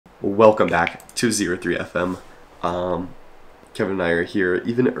Welcome back to 03 FM. Kevin and I are here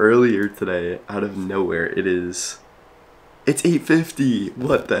even earlier today out of nowhere. It's 8:50.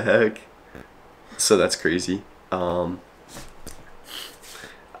 What the heck? So that's crazy. But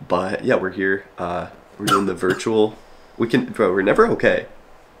yeah, we're here. We're doing the virtual. Bro, we're never okay.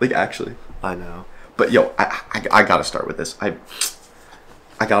 Like, actually. I know. But yo, I gotta start with this. I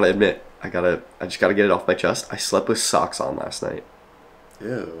gotta admit, I just gotta get it off my chest. I slept with socks on last night.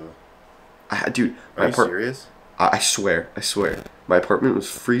 Ew. Dude, Are you serious? I swear. My apartment was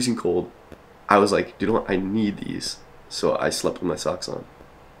freezing cold. I was like, dude, you know what? I need these. So I slept with my socks on.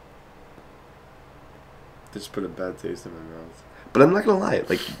 Just put a bad taste in my mouth. But I'm not gonna lie.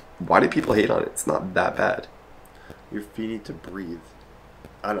 Like, why do people hate on it? It's not that bad. Your feet need to breathe.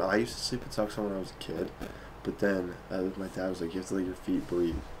 I don't know, I used to sleep with socks on when I was a kid, but then my dad was like, you have to let your feet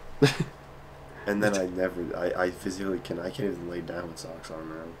breathe. And then I physically can't even lay down with socks on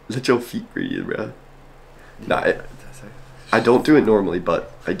now. Let your feet breathe, bro. Nah, I don't do it normally,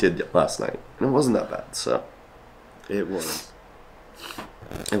 but I did last night, and it wasn't that bad. So it was.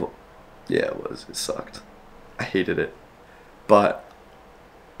 Yeah, it was. It sucked. I hated it. But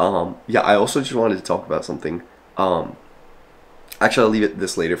yeah, I also just wanted to talk about something. Actually, I'll leave it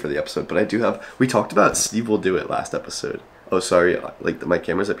this later for the episode. But we talked about Steve Will Do It last episode. Oh, sorry. Like, my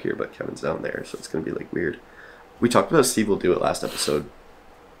camera's up here, but Kevin's down there, so it's gonna be like weird. We talked about Steve Will Do It last episode,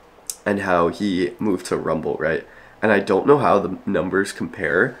 and how he moved to Rumble, right? And I don't know how the numbers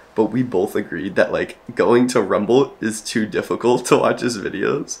compare, but we both agreed that, like, going to Rumble is too difficult to watch his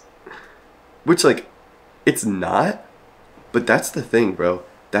videos. Which, like, it's not, but that's the thing, bro.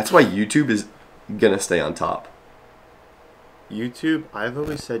 That's why YouTube is gonna stay on top. YouTube, I've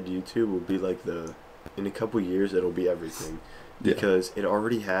always said YouTube will be like in a couple years, it'll be everything. Because it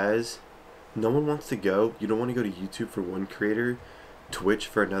already has, no one wants to go, you don't want to go to YouTube for one creator, Twitch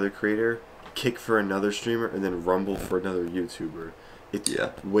for another creator, Kick for another streamer, and then Rumble for another YouTuber. It's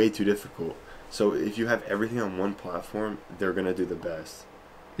way too difficult. So if you have everything on one platform, they're going to do the best.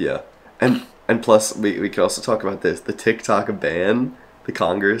 Yeah. And plus, we could also talk about this. The TikTok ban, the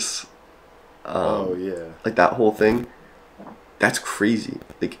Congress. Oh, yeah. Like, that whole thing. That's crazy.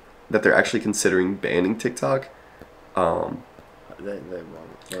 Like, that they're actually considering banning TikTok. They won't.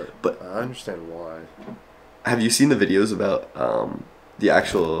 But I understand why. Have you seen the videos about the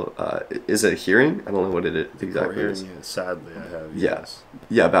actual, is it a hearing? I don't know what it exactly is. Yeah, sadly, I have, yes.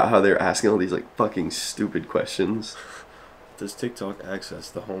 Yeah, about how they're asking all these, like, fucking stupid questions. Does TikTok access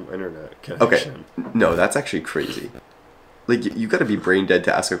the home internet connection? Okay, no, that's actually crazy. Like, you gotta be brain dead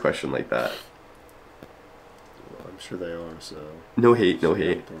to ask a question like that. Well, I'm sure they are, so... No hate.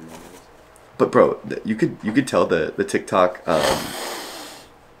 But, bro, you could tell the TikTok,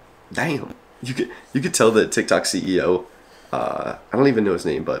 damn. You could tell the TikTok CEO, I don't even know his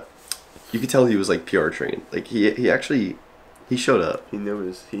name, but you could tell he was, like, PR trained. Like, he actually showed up. He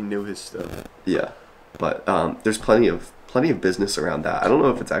knew his stuff. Yeah, but there's plenty of business around that. I don't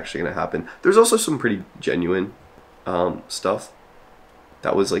know if it's actually gonna happen. There's also some pretty genuine stuff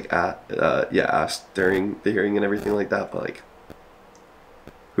that was, like, asked during the hearing and everything like that. But, like,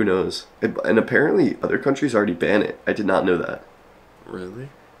 who knows? And apparently other countries already ban it. I did not know that. Really?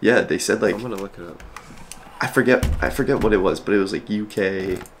 Yeah, they said, like, I'm gonna look it up. I forget what it was, but it was like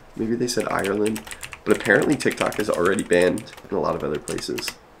UK, maybe they said Ireland, but apparently TikTok is already banned in a lot of other places.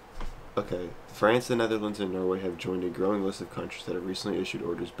 Okay, France, the Netherlands, and Norway have joined a growing list of countries that have recently issued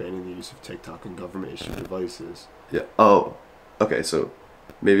orders banning the use of TikTok on government-issued devices. Yeah. Oh, okay. So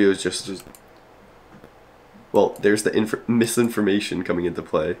maybe it was just. Well, there's the misinformation coming into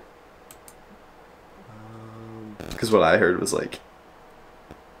play. Because what I heard was like.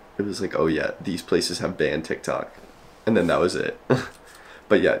 It was like, oh yeah, these places have banned TikTok, and then that was it.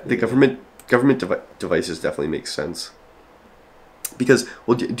 But yeah, the government devices definitely makes sense. Because,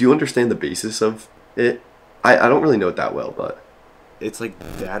 well, do you understand the basis of it? I don't really know it that well, but it's like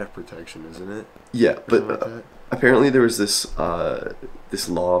data protection, isn't it? Yeah, but apparently there was this this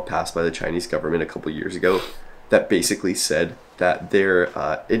law passed by the Chinese government a couple years ago that basically said that their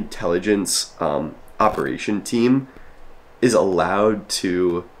intelligence operation team is allowed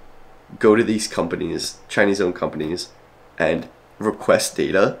to go to these companies, Chinese-owned companies, and request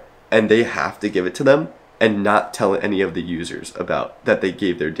data, and they have to give it to them and not tell any of the users about that they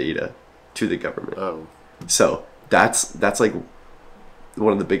gave their data to the government. Oh. So that's like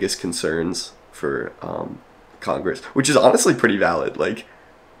one of the biggest concerns for Congress, which is honestly pretty valid. Like,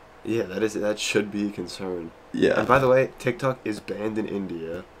 yeah, that should be a concern. Yeah. And by the way, TikTok is banned in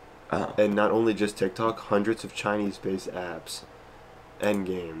India. And not only just TikTok, hundreds of Chinese-based apps and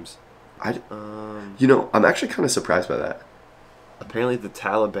games. I'm actually kind of surprised by that. apparently the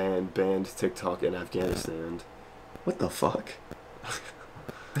Taliban banned TikTok in Afghanistan. What the fuck?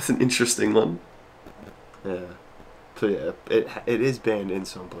 That's an interesting one. Yeah. So yeah, it is banned in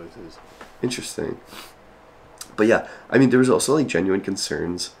some places. Interesting. But yeah, I mean, there was also like genuine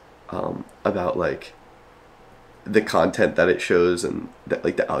concerns about like the content that it shows and that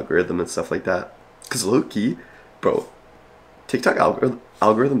like the algorithm and stuff like that. Cause low key, bro, TikTok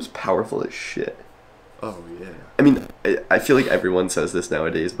algorithm's powerful as shit. Oh yeah. I mean, I feel like everyone says this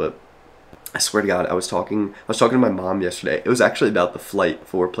nowadays, but I swear to God, I was talking to my mom yesterday. It was actually about the flight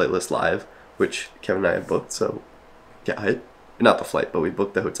for Playlist Live, which Kevin and I have booked. So yeah, not the flight, but we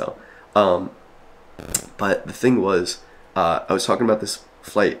booked the hotel. But the thing was, I was talking about this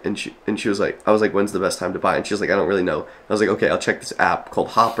flight, and she was like, I was like, when's the best time to buy? And she was like, I don't really know. I was like, okay, I'll check this app called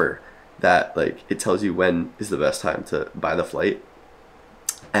Hopper that like it tells you when is the best time to buy the flight.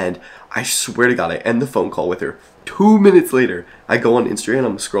 And I swear to God, I end the phone call with her. 2 minutes later, I go on Instagram,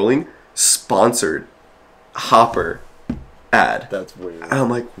 I'm scrolling, sponsored Hopper ad. That's weird. And I'm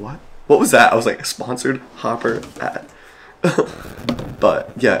like, what? What was that? I was like, sponsored Hopper ad.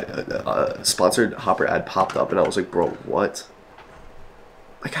 But yeah, sponsored Hopper ad popped up, and I was like, bro, what?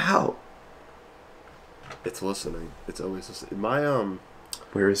 Like how? It's listening. It's always listening.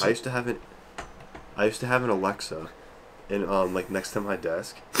 Where is it? I used to have an Alexa, in like next to my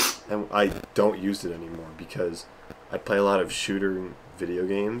desk, and I don't use it anymore because I play a lot of shooter video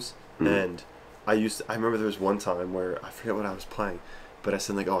games, and I remember there was one time where I forget what I was playing, but I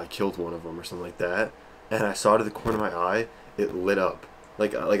said like, oh, I killed one of them or something like that, and I saw it at the corner of my eye. It lit up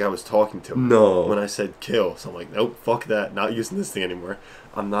like I was talking to him. No. When I said kill, so I'm like, nope, fuck that, not using this thing anymore.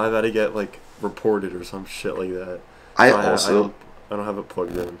 I'm not about to get like reported or some shit like that. I don't have it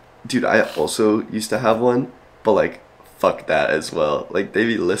plugged in. Dude, I also used to have one, but like, fuck that as well. Like they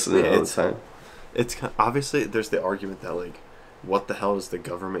be listening all the time. It's obviously there's the argument that like, what the hell does the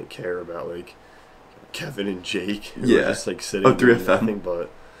government care about like Kevin and Jake? Who are just like sitting. 3FM. Nothing, but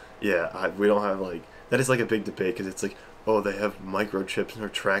yeah, we don't have like that is like a big debate because it's like, oh, they have microchips and they're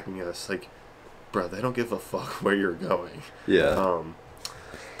tracking us. Like, bro, they don't give a fuck where you're going. Yeah.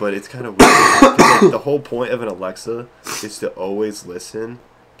 But it's kind of weird. 'Cause, like, the whole point of an Alexa is to always listen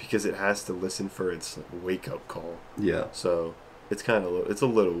because it has to listen for its wake up call. Yeah. So it's kind of it's a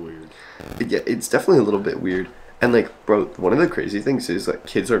little weird. Yeah, it's definitely a little bit weird. And like, bro, one of the crazy things is that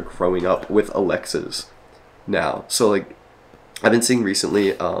kids are growing up with Alexas now. So like, I've been seeing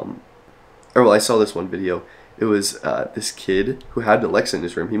recently, I saw this one video. It was this kid who had an Alexa in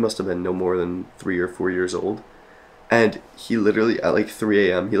his room. He must have been no more than 3 or 4 years old. And he literally, at like 3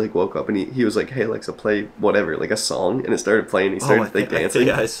 a.m., he like woke up and he was like, hey, Alexa, play whatever, like a song. And it started playing. He started dancing.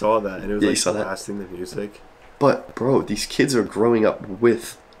 Yeah, I saw that. And it was like blasting the music. But, bro, these kids are growing up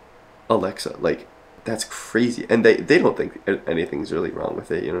with Alexa. Like, that's crazy. And they don't think anything's really wrong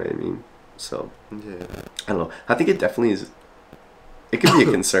with it. You know what I mean? So, yeah. I don't know. I think it definitely is. It could be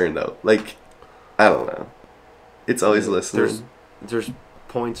a concern, though. Like, I don't know. It's always listening. There's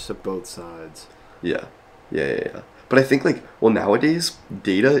points to both sides. Yeah. But I think like, well, nowadays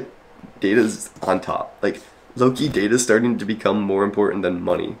data's on top. Like low-key data's starting to become more important than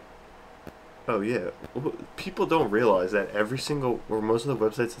money. Oh yeah. People don't realize that every single or most of the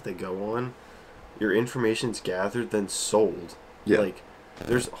websites that they go on, your information's gathered then sold. Yeah. Like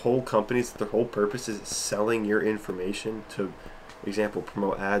there's whole companies that their whole purpose is selling your information to, example,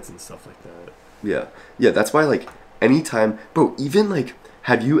 promote ads and stuff like that. Yeah, that's why like anytime, bro, even like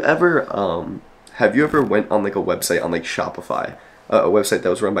have you ever went on like a website on like Shopify, a website that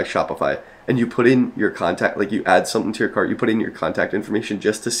was run by Shopify, and you put in your contact, like you add something to your cart, you put in your contact information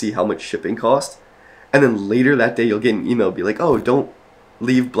just to see how much shipping cost, and then later that day you'll get an email be like, oh, don't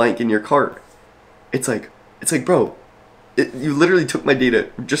leave blank in your cart. It's like bro, you literally took my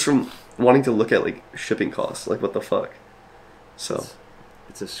data just from wanting to look at like shipping costs. Like what the fuck? So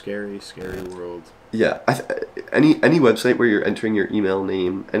it's a scary world. Yeah, any website where you're entering your email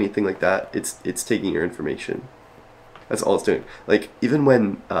name, anything like that, it's taking your information. That's all it's doing. Like even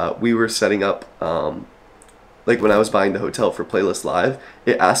when we were setting up, like when I was buying the hotel for Playlist Live,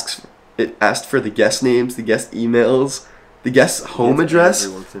 it asked for the guest names, the guest emails, the guest home address.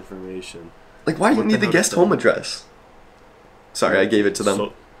 Everyone's information. Like why do you need the guest home address? Sorry, I gave it to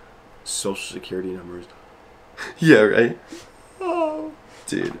them. Social security numbers. Yeah, right. Oh,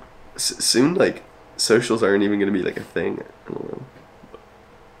 dude, soon like socials aren't even gonna be like a thing. I don't know.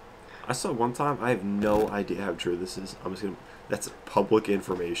 I saw one time. I have no idea how true this is. That's public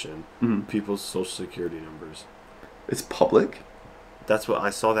information. Mm-hmm. People's social security numbers. It's public? That's what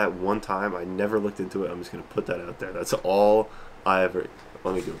I saw that one time. I never looked into it. I'm just gonna put that out there. That's all I ever.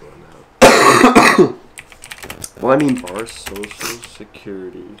 Let me Google it now. Well, I mean, Our social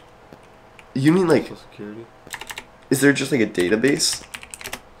security. you mean like, Social security? is there just like a database?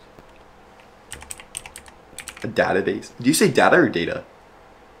 A database? Do you say data or data?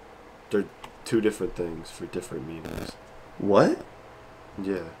 They're two different things for different meanings. What?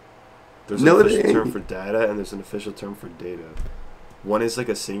 Yeah. There's No, an it official term ain't. for data and there's an official term for data. One is like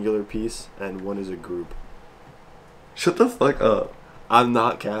a singular piece and one is a group. Shut the fuck up. I'm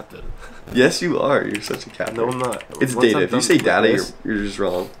not captain. Yes, you are. You're such a cat. No, I'm not. It's Once data. I'm If you done say with data, this- you're just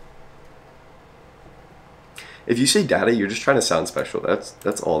wrong. If you say data, you're just trying to sound special.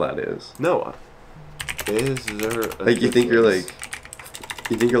 That's all that is. No. Is there a Like you think you're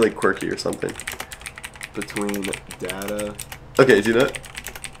difference like quirky or something. between data Okay, do you know?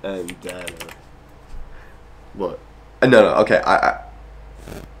 and data? What? No, no. Okay,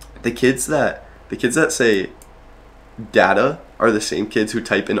 the kids that say data are the same kids who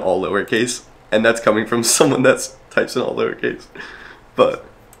type in all lowercase, and that's coming from someone that types in all lowercase. But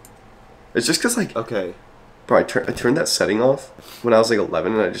it's just because like, Okay. bro, I turned that setting off when I was like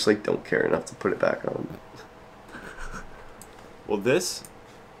 11, and I just like don't care enough to put it back on. Well, this.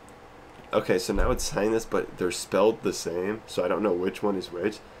 Okay, so now it's saying this, but they're spelled the same, so I don't know which one is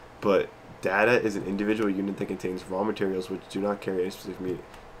which. But data is an individual unit that contains raw materials which do not carry any specific meaning.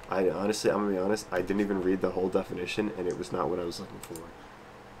 I'm gonna be honest, I didn't even read the whole definition, and it was not what I was looking for.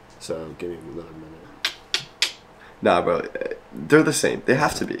 So give me another minute. Nah, bro, they're the same. They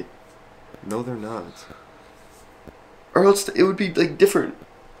have to be, No, they're not. or else it would be like different.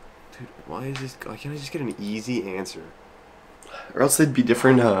 Dude, why is this? Why can't I just get an easy answer? Or else they'd be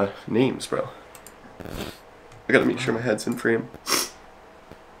different names, bro. I gotta make sure my head's in frame.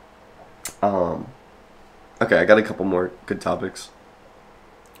 Okay, I got a couple more good topics.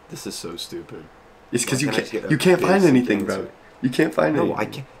 This is so stupid. It's because Why can't I just get a you can't find basic anything, bro. answer? You can't find No, anything. I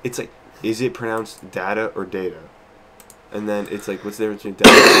can't. It's like, is it pronounced data or data? And then it's like, what's the difference between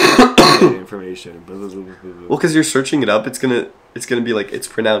data and data information? Blah, blah, blah, blah, blah. Well, because you're searching it up, it's gonna be like it's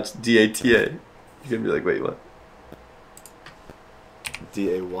pronounced DATA. You're gonna be like, wait, what?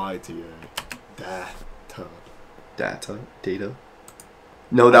 DAYTA. Data.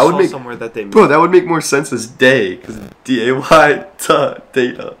 No, that I would saw make somewhere that they bro. That would make more sense as day, because DAY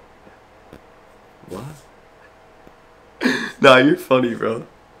data. What? Nah, you're funny, bro.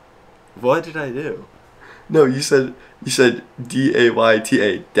 What did I do? No, you said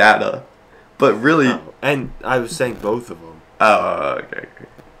DAYTA data, but really. Oh, and I was saying both of them. Oh, okay.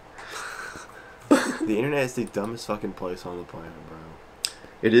 The internet is the dumbest fucking place on the planet, bro.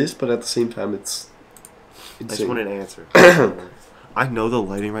 It is, but at the same time, it's I just insane. want an answer. I know the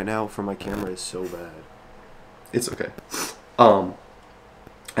lighting right now for my camera is so bad. It's okay. I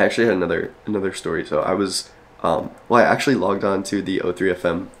actually had another story. So I was, I actually logged on to the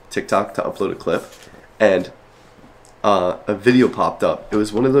O3FM TikTok to upload a clip, and a video popped up. It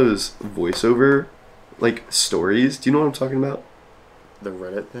was one of those voiceover, like, stories. Do you know what I'm talking about? The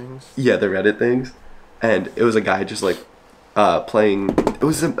Reddit things? Yeah, the Reddit things. And it was a guy just like playing. It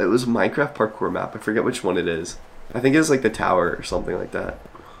was a Minecraft parkour map. I forget which one it is. I think it's like the tower or something like that.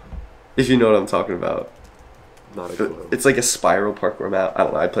 If you know what I'm talking about. Not a clue. It's like a spiral parkour map. I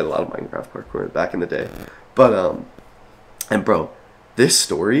don't know. I played a lot of Minecraft parkour back in the day. But and bro, this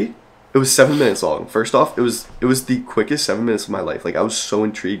story, it was 7 minutes long. First off, it was the quickest 7 minutes of my life. Like, I was so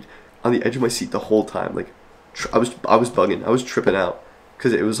intrigued, on the edge of my seat the whole time. Like, I was bugging. I was tripping out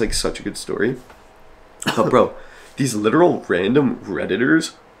because it was like such a good story. But bro, these literal random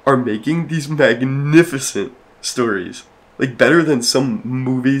Redditors are making these magnificent stories. Like, better than some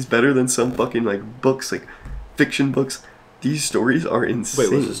movies, better than some fucking like books, like fiction books. These stories are insane.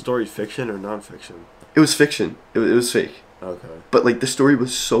 Wait, was the story fiction or non-fiction? It was fiction. It was fake. Okay. But like the story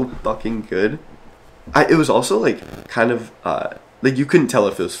was so fucking good. It was also like kind of like you couldn't tell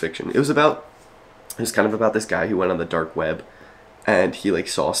if it was fiction. It was kind of about this guy who went on the dark web, and he like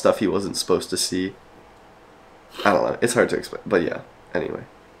saw stuff he wasn't supposed to see. I don't know. It's hard to explain, but yeah. Anyway.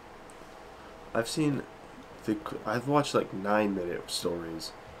 I've watched like 9-minute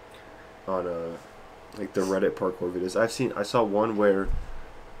stories on like the Reddit parkour videos. I saw one where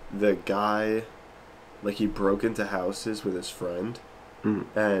the guy, like, he broke into houses with his friend,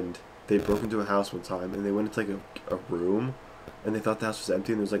 and they broke into a house one time, and they went into like a room, and they thought the house was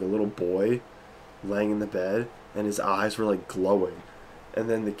empty, and there was like a little boy laying in the bed, and his eyes were like glowing, and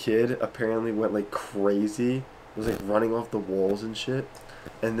then the kid apparently went like crazy, was like running off the walls and shit,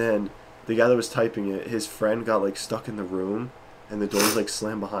 and then the guy that was typing it, his friend got like stuck in the room, and the door was like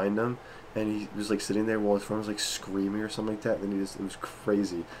slammed behind him, and he was like sitting there while his friend was like screaming or something like that, and then it was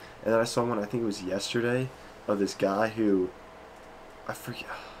crazy. And then I saw one, I think it was yesterday, of this guy who, I forget,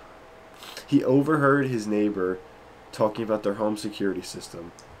 he overheard his neighbor talking about their home security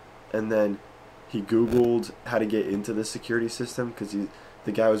system, and then he Googled how to get into the security system because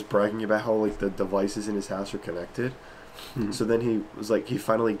the guy was bragging about how like the devices in his house are connected. So then he was like, he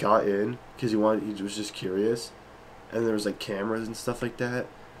finally got in because he was just curious, and there was like cameras and stuff like that,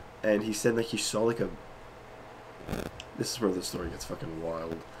 and he said like he saw like a. This is where the story gets fucking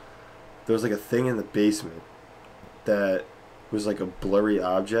wild. There was like a thing in the basement that was like a blurry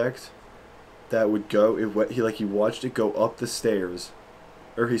object that would go. He watched it go up the stairs,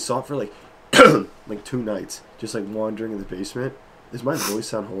 or he saw it for like like 2 nights, just like wandering in the basement. Does my voice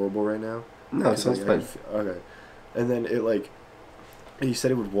sound horrible right now? No, it sounds fine. Okay. And then he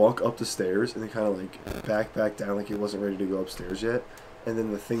said it would walk up the stairs and then kind of like back down like it wasn't ready to go upstairs yet. And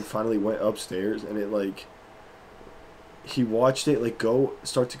then the thing finally went upstairs and it like, he watched it like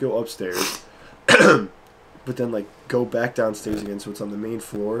start to go upstairs, but then like go back downstairs again. So it's on the main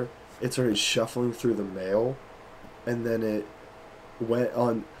floor. It started shuffling through the mail, and then it went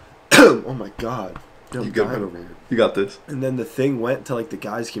on. Oh my god. I'm dying over here. You got this. And then the thing went to like the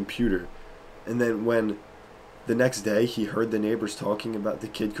guy's computer, and then when the next day he heard the neighbors talking about the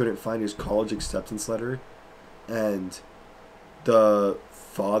kid couldn't find his college acceptance letter, and the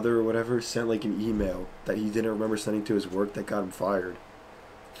father or whatever sent like an email that he didn't remember sending to his work that got him fired.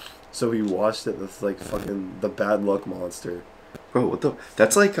 So he watched it with like fucking the bad luck monster. Bro, what the?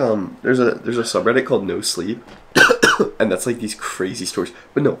 That's like there's a subreddit called No Sleep, and that's like these crazy stories.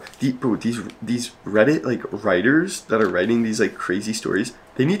 But no, these Reddit like writers that are writing these like crazy stories,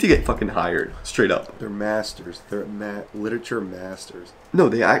 they need to get fucking hired straight up. They're masters. They're literature masters. No,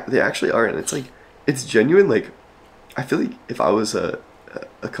 they actually are, and it's like it's genuine. Like, I feel like if I was a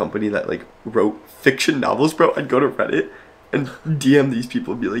company that like wrote fiction novels, bro, I'd go to Reddit and DM these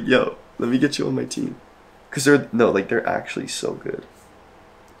people and be like, "Yo, let me get you on my team," because they're actually so good.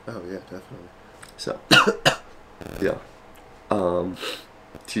 Oh yeah, definitely. So, yeah.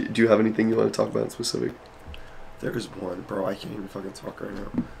 Do you have anything you want to talk about in specific? There's one, bro. I can't even fucking talk right now.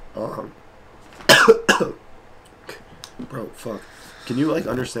 Bro, fuck. Can you like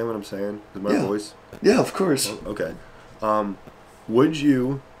understand what I'm saying with my voice? Yeah, of course. Oh, okay. Would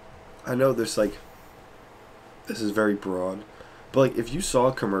you? I know this is very broad, but like if you saw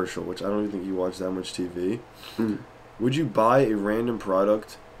a commercial, which I don't even think you watch that much TV, would you buy a random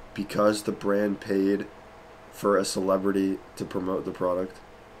product because the brand paid for a celebrity to promote the product?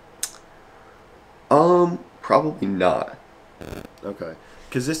 Probably not. Okay.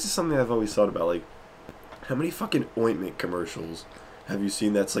 Because this is something I've always thought about. Like, how many fucking ointment commercials have you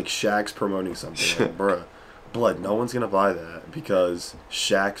seen that's like Shaq's promoting something? Like, bruh, blood, no one's going to buy that because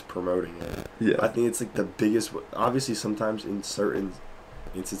Shaq's promoting it. Yeah. I think it's like the biggest. Obviously, sometimes in certain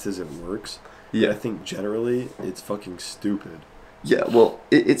instances it works. Yeah. But I think generally it's fucking stupid. Yeah, well,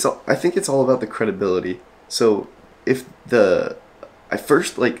 I think it's all about the credibility. So, if I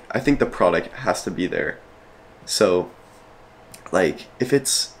think the product has to be there. So, like, if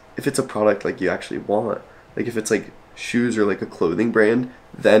it's a product like you actually want, like if it's like shoes or like a clothing brand,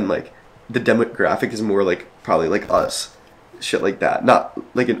 then like the demographic is more like probably like us, shit like that, not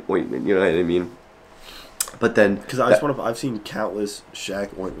like an ointment. You know what I mean? But then because I've seen countless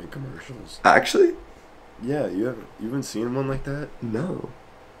Shaq ointment commercials. Actually, yeah, you haven't seen one like that? No.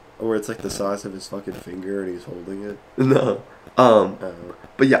 Where it's like the size of his fucking finger and he's holding it? No.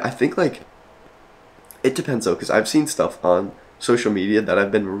 But yeah, I think like it depends though, because I've seen stuff on social media that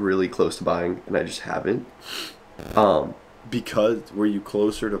I've been really close to buying and I just haven't. Because were you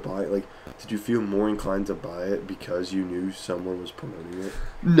closer to buy it? Like, did you feel more inclined to buy it because you knew someone was promoting it?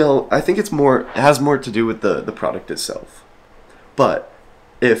 No, I think it has more to do with the product itself. But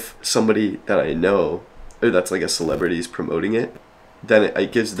if somebody that I know, or that's like a celebrity is promoting it, then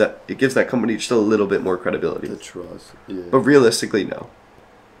it gives that company just a little bit more credibility. The trust, yeah. But realistically, no.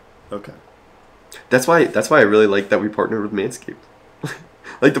 Okay. That's why I really like that we partnered with Manscaped.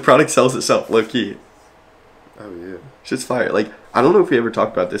 Like the product sells itself, low key. Oh yeah. Shit's fire. Like I don't know if we ever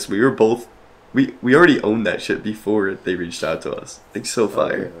talked about this. We already owned that shit before they reached out to us. It's so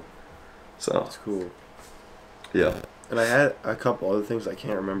fire. Yeah. So that's cool. Yeah. And I had a couple other things. I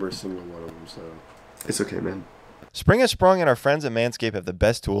can't remember a single one of them. So it's okay, man. Spring has sprung and our friends at Manscaped have the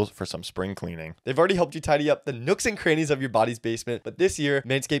best tools for some spring cleaning. They've already helped you tidy up the nooks and crannies of your body's basement, but this year,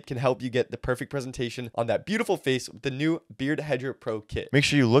 Manscaped can help you get the perfect presentation on that beautiful face with the new Beard Hedger Pro Kit. Make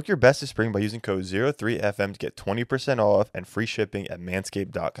sure you look your best this spring by using code 03FM to get 20% off and free shipping at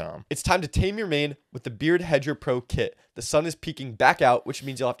manscaped.com. It's time to tame your mane with the Beard Hedger Pro Kit. The sun is peeking back out, which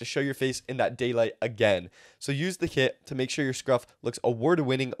means you'll have to show your face in that daylight again. So use the kit to make sure your scruff looks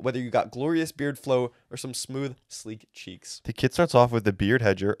award-winning, whether you got glorious beard flow or some smooth, sleek cheeks. The kit starts off with the Beard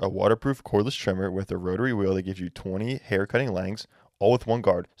Hedger, a waterproof cordless trimmer with a rotary wheel that gives you 20 hair cutting lengths, all with one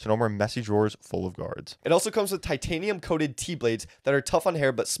guard, so no more messy drawers full of guards. It also comes with titanium-coated T-blades that are tough on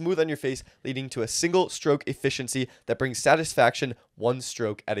hair but smooth on your face, leading to a single stroke efficiency that brings satisfaction one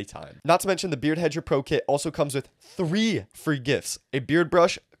stroke at a time. Not to mention, the Beard Hedger Pro Kit also comes with 3 free gifts: a beard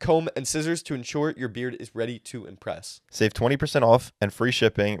brush, comb, and scissors to ensure your beard is ready to impress. Save 20% off and free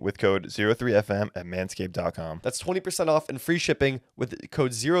shipping with code 03FM at manscaped.com. That's 20% off and free shipping with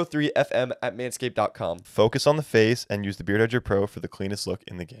code 03FM at manscaped.com. Focus on the face and use the Beard Hedger Pro for the cleanest look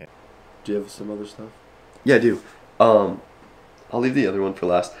in the game. Do you have some other stuff? Yeah, I do. I'll leave the other one for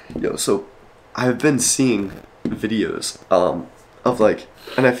last. Yo, so I've been seeing videos of like,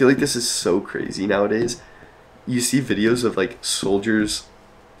 and I feel like this is so crazy nowadays. You see videos of like soldiers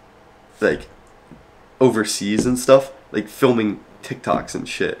like overseas and stuff, like filming TikToks and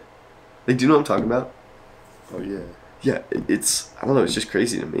shit. Like, do you know what I'm talking about? Oh yeah. Yeah, it's, I don't know, it's just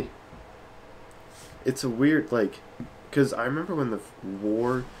crazy to me. It's a weird, like, because I remember when the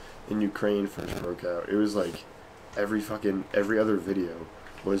war in Ukraine first broke out, it was like every other video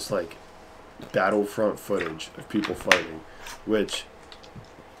was like battlefront footage of people fighting, which,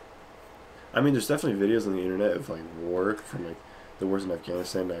 I mean, there's definitely videos on the internet of like war from like the wars in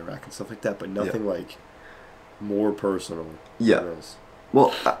Afghanistan and Iraq and stuff like that, but nothing like more personal than this.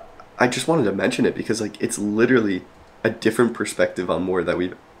 Well, I just wanted to mention it because like it's literally a different perspective on war that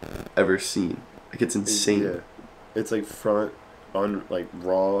we've ever seen. Like, it's insane. Yeah. It's like like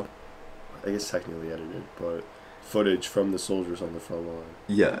raw, I guess technically edited, but footage from the soldiers on the front line.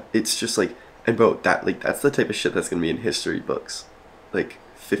 Yeah, it's just like, and bro, that's the type of shit that's gonna be in history books, like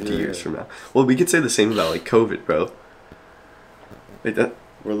 50 years from now. Well, we could say the same about like COVID, bro. Like that.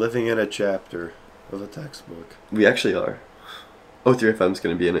 We're living in a chapter of a textbook. We actually are. O3FM's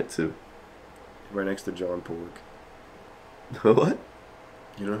gonna be in it too. Right next to John Pork. What?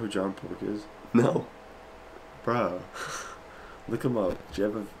 You know who John Pork is? No. Bro. Look him up. Do you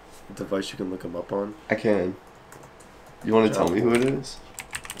have a device you can look him up on? I can. You want to tell me who it is?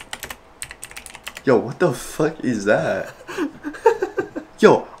 Yo, what the fuck is that?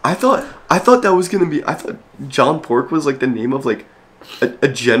 Yo, I thought that was gonna be. I thought John Pork was like the name of like a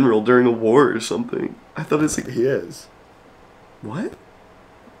general during a war or something. I thought it's like. He is. What?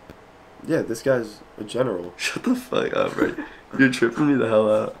 Yeah, this guy's a general. Shut the fuck up, right? You're tripping me the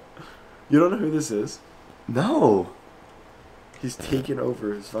hell out. You don't know who this is? No. He's taken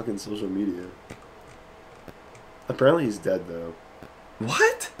over his fucking social media. Apparently he's dead though.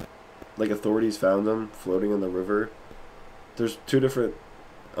 What? Like, authorities found him floating in the river. There's 2 different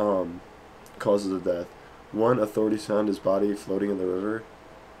causes of death. One, authorities found his body floating in the river,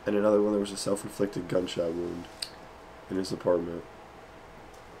 and another one, there was a self-inflicted gunshot wound in his apartment.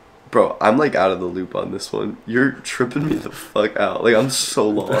 Bro, I'm like out of the loop on this one. You're tripping me the fuck out. Like, I'm so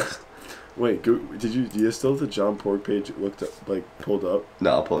lost. Wait, do you still have the John Pork page looked up, like, pulled up?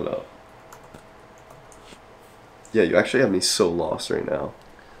 No, I'll pull it up. Yeah, you actually have me so lost right now.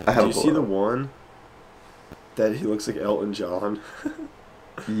 I have. Do you see the one that he looks like Elton John?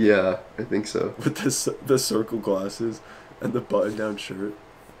 Yeah, I think so. With the circle glasses and the button-down shirt.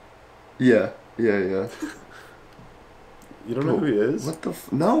 Yeah. You don't know who he is? What the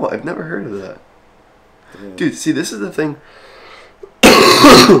No, I've never heard of that. Damn. Dude, see, this is the thing.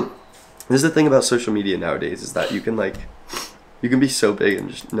 This is the thing about social media nowadays, is that you can be so big and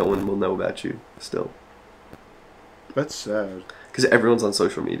just no one will know about you still. That's sad. Because everyone's on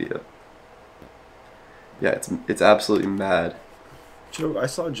social media. Yeah, it's absolutely mad. Joe, I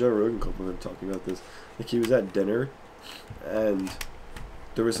saw Joe Rogan a couple of them talking about this. Like, he was at dinner, and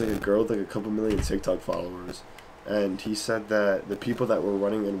there was like a girl with like a couple million TikTok followers, and he said that the people that were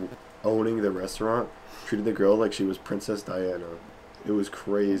running and owning the restaurant treated the girl like she was Princess Diana. It was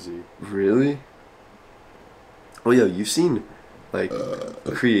crazy. Really? Oh, yeah, you've seen like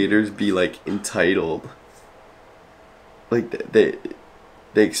creators be like entitled. Like they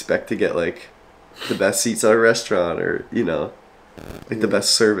expect to get like the best seats at a restaurant, or like the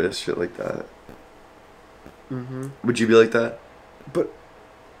best service, shit like that. Mm-hmm. Would you be like that? But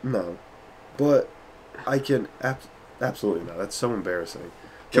no, but I can absolutely not. That's so embarrassing.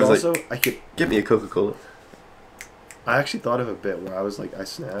 But also, I could get me a Coca-Cola. I actually thought of a bit where I was like, I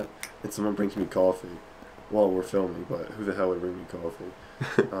snap and someone brings me coffee while we're filming, but who the hell would bring me coffee?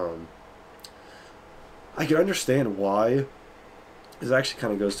 I can understand why. This actually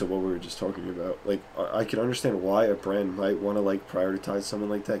kind of goes to what we were just talking about. Like, I can understand why a brand might want to like prioritize someone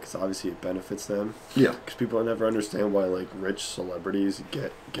like that, because obviously it benefits them. Yeah. Because people never understand why like rich celebrities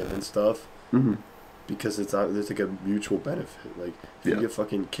get given stuff. Mm-hmm. Because there's like a mutual benefit. Like, if you get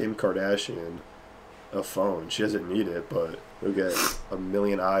fucking Kim Kardashian a phone. She doesn't need it, but you'll get a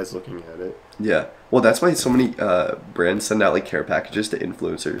million eyes looking at it. Yeah. Well, that's why so many brands send out like care packages to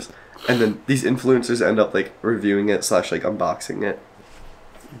influencers, and then these influencers end up like reviewing it / like unboxing it,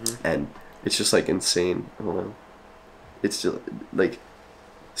 and it's just like insane. I don't know. It's just like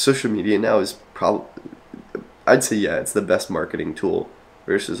social media now is probably, I'd say, yeah, it's the best marketing tool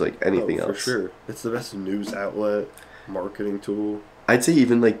versus like anything else. For sure, it's the best news outlet, marketing tool. I'd say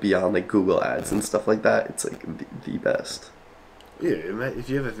even like beyond like Google ads and stuff like that, it's like the best. Yeah, if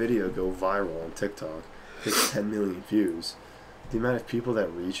you have a video go viral on TikTok, gets 10 million views, the amount of people that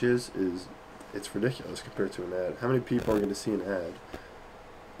reaches it's ridiculous compared to an ad. How many people are going to see an ad?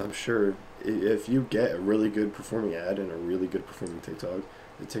 I'm sure if you get a really good performing ad and a really good performing TikTok,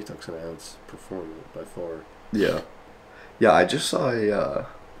 the TikTok's going to outperform it by far. Yeah. Yeah, I just saw a,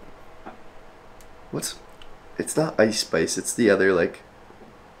 it's not Ice Spice, it's the other, like,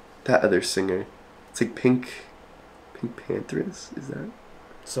 that other singer. It's like Pink Panthers, is that?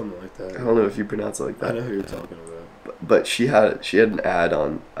 Something like that. I don't know if you pronounce it like that. I know who you're talking about. But she had an ad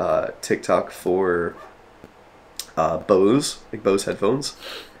on TikTok for Bose, like Bose headphones.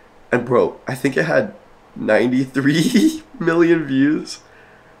 And bro, I think it had 93 million views.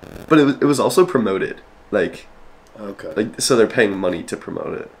 But it was also promoted. Like, Okay. like so they're paying money to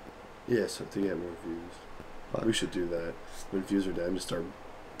promote it. Yeah, so to get more views. We should do that. When views are down, just start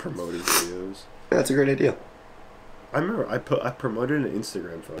promoting videos. Yeah, that's a great idea. I remember I promoted an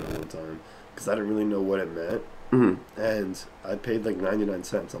Instagram photo one time because I didn't really know what it meant, and I paid like 99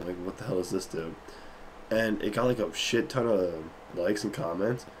 cents. I'm like, what the hell does this do? And it got like a shit ton of likes and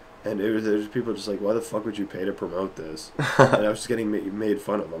comments, and there's people just like, why the fuck would you pay to promote this? And I was just getting made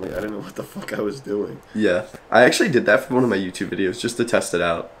fun of. I'm like, I didn't know what the fuck I was doing. Yeah, I actually did that for one of my YouTube videos just to test it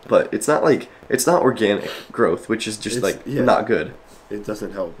out. But it's not organic growth, which is just not good. It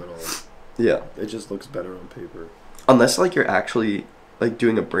doesn't help at all. Yeah. It just looks better on paper. Unless like you're actually like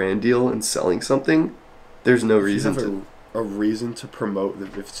doing a brand deal and selling something, there's no reason to. A reason to promote.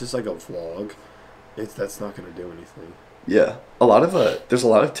 If it's just like a vlog, that's not gonna do anything. Yeah, there's a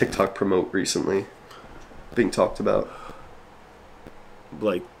lot of TikTok promote recently being talked about.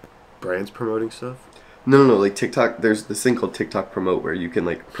 Like brands promoting stuff. No, like TikTok. There's this thing called TikTok promote where you can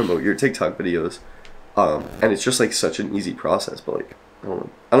like promote your TikTok videos, and it's just like such an easy process. But like I don't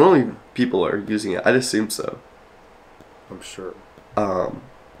know if people are using it. I'd assume so. I'm sure.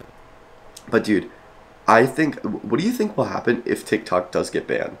 But dude, what do you think will happen if TikTok does get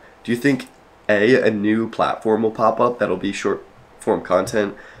banned? Do you think a new platform will pop up that'll be short form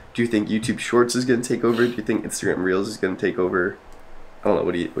content? Do you think YouTube Shorts is going to take over? Do you think Instagram Reels is going to take over? I don't know.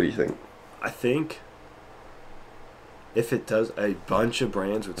 What do you think? I think if it does, a bunch of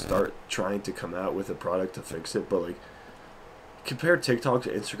brands would start trying to come out with a product to fix it. But like, compare TikTok to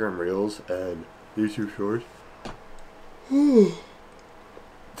Instagram Reels and YouTube Shorts.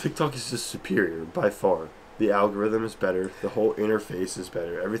 TikTok is just superior by far. The algorithm is better. The whole interface is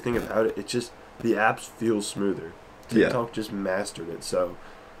better. Everything about it, the apps feel smoother. TikTok just mastered it. So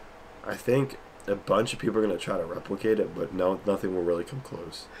I think a bunch of people are going to try to replicate it, but nothing will really come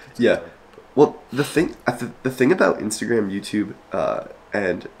close. Yeah. Well, the thing about Instagram, YouTube,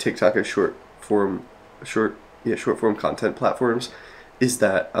 and TikTok as short form content platforms is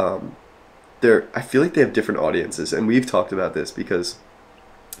that I feel like they have different audiences, and we've talked about this because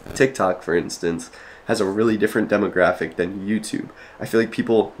TikTok, for instance, has a really different demographic than YouTube. I feel like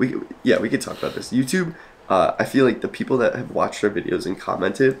we could talk about this. YouTube, I feel like the people that have watched our videos and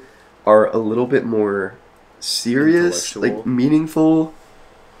commented are a little bit more serious, like meaningful.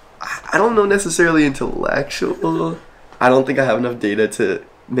 I don't know necessarily intellectual. I don't think I have enough data to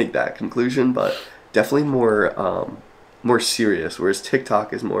make that conclusion, but definitely more serious. Whereas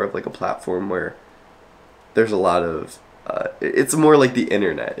TikTok is more of like a platform where there's a lot of it's more like the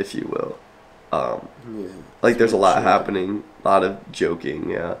internet, if you will. Like there's a lot happening, a lot of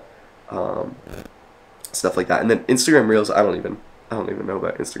joking, stuff like that. And then Instagram Reels, I don't even know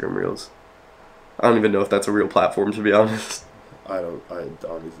about Instagram Reels. I don't even know if that's a real platform, to be honest. I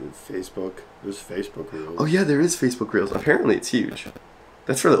honestly, Facebook. There's Facebook Reels. Oh yeah, there is Facebook Reels. Apparently it's huge.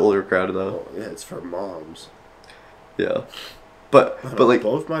 That's for the older crowd though. Oh, yeah, it's for moms. Yeah. But like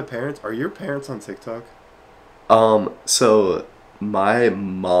both my parents, are your parents on TikTok? So my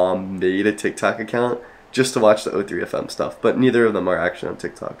mom made a TikTok account just to watch the O3FM stuff, but neither of them are actually on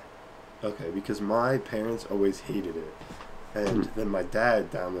TikTok. Okay, because my parents always hated it. And then my dad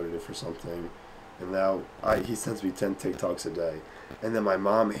downloaded it for something, and now he sends me 10 TikToks a day. And then my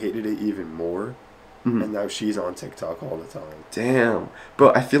mom hated it even more, and now she's on TikTok all the time. Damn.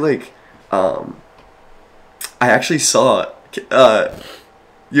 Bro, I feel like I actually saw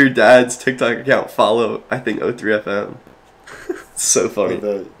your dad's TikTok account. Follow, I think, O3FM. It's so funny.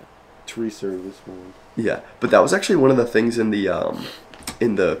 The tree service one. Yeah, but that was actually one of the things in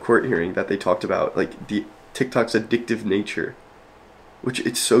the court hearing that they talked about, like the TikTok's addictive nature, which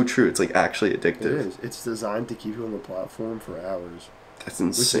it's so true. It's like actually addictive. It is. It's designed to keep you on the platform for hours. That's Which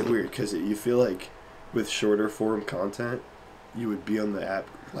insane. is weird because you feel like with shorter form content, you would be on the app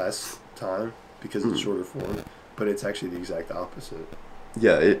less time because it's shorter form, but it's actually the exact opposite.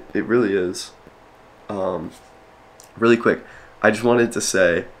 Yeah, it really is. Really quick, I just wanted to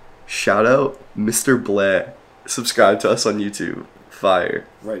say, shout out Mr. Blair. Subscribe to us on YouTube. Fire.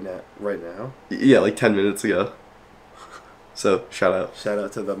 Right now. Yeah, like 10 minutes ago. So, shout out. Shout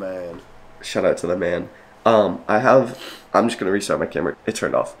out to the man. Shout out to the man. I'm just going to restart my camera. It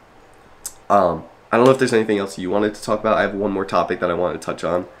turned off. I don't know if there's anything else you wanted to talk about. I have one more topic that I want to touch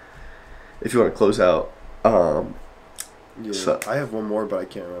on. If you want to close out. Yeah, So- I have one more, but I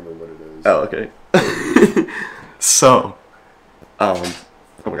can't remember what it is. Oh, okay. So, oh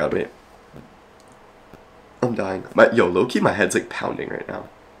my god, wait. I'm dying. Low-key, my head's like pounding right now.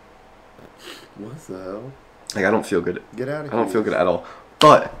 What the hell? Like, I don't feel good. Get out of I here. don't feel good at all.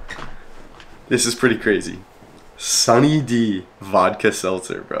 But, this is pretty crazy. Sunny D vodka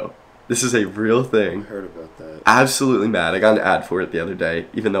seltzer, bro. This is a real I thing. heard about that. Absolutely mad. I got an ad for it the other day,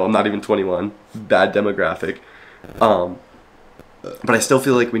 even though I'm not even 21. Bad demographic. But I still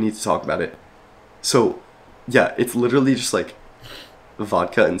feel like we need to talk about it. So, yeah, it's literally just like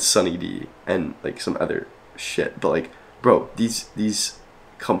vodka and Sunny D and like some other shit. But like, bro, these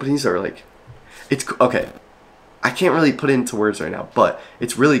companies are like, it's okay. I can't really put it into words right now, but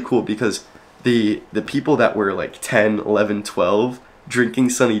it's really cool because the people that were like 10, 11, 12 drinking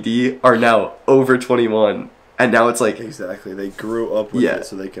Sunny D are now over 21. And now it's like, Exactly. They grew up with Yeah. it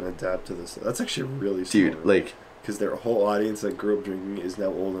so they can adapt to this. That's actually really dude, smart. like, Because their whole audience that grew up drinking is now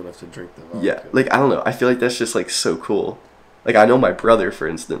old enough to drink the vodka. yeah, like, I don't know. I feel like that's just like so cool. Like, I know my brother, for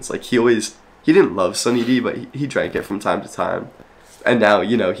instance, like he didn't love Sunny D, but he drank it from time to time. And now,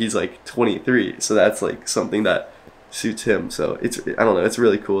 he's like 23. So that's like something that suits him. So I don't know. It's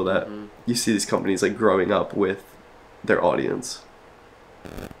really cool that you see these companies like growing up with their audience.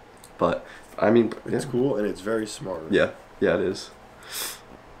 But, I mean, It's yeah. cool and it's very smart. Yeah, it is.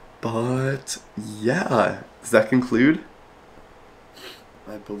 But, yeah. Does that conclude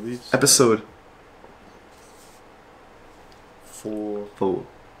I believe so. episode 4 4?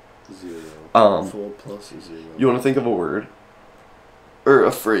 0. Um, 4 plus 0. You want to think of a word? Or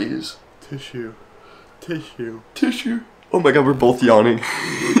a phrase? Tissue. Tissue. Oh my god, we're both yawning.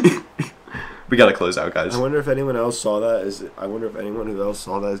 We gotta close out, guys. I wonder if anyone else saw that. I wonder if anyone who else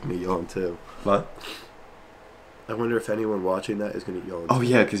saw that is gonna yawn too. What? I wonder if anyone watching that is gonna yawn. Oh too.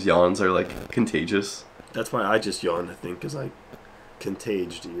 yeah, because yawns are like contagious. That's why I just yawned. I think because I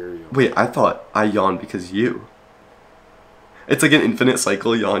contaged your yawn. Wait, I thought I yawned because you. It's like an infinite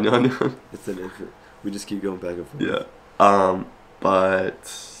cycle, yawn, yawn. It's an infinite. We just keep going back and forth. Yeah.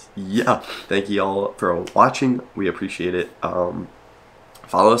 But yeah, thank you all for watching. We appreciate it.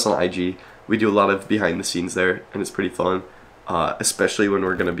 Follow us on IG. We do a lot of behind the scenes there, and it's pretty fun. Especially when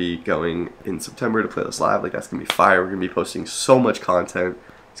we're gonna be going in September to Playlist Live. Like, that's gonna be fire. We're gonna be posting so much content.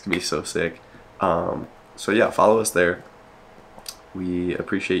 It's gonna be so sick. So yeah, follow us there. We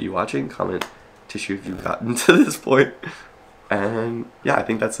appreciate you watching. Comment tissue if you've gotten to this point. And yeah, I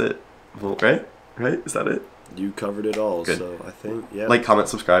think that's it. Well, right? Is that it? You covered it all. Good. So I think yeah. Like, comment,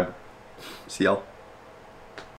 subscribe. See y'all.